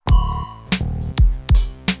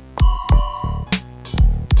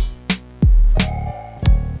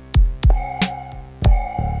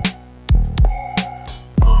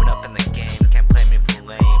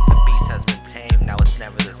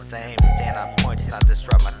points, not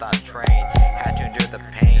disrupt my thought train. Had to endure the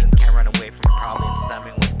pain, can't run away from problems,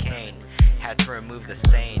 numbing with cane. Had to remove the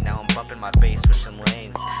stain, now I'm bumping my bass, switching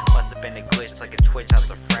lanes. Must have been a glitch like a twitch out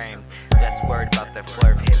the frame. Less worried about the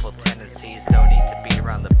flare of hateful tendencies. No need to beat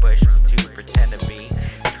around the bush to pretend to be.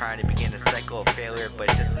 Trying to begin a cycle of failure, but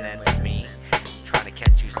just an end to me. Trying to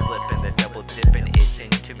catch you slipping, the double dipping, itching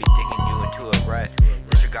to be digging you into a rut.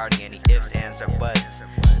 Disregarding any ifs, ands, or buts.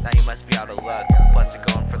 Now you must be out of luck, plus you're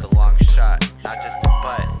going for the long shot, not just the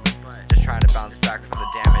butt. Just trying to bounce back from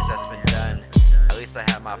the damage that's been done. At least I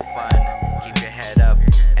had my fun. Keep your head up,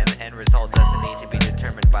 and the end result doesn't need to be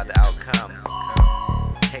determined by the outcome.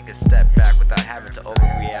 Take a step back without having to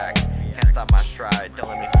overreact. Can't stop my stride, don't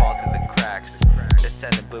let me fall through the cracks. Just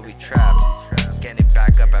setting booby traps, getting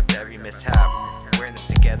back up after every mishap. We're in this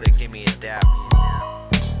together, give me a dap.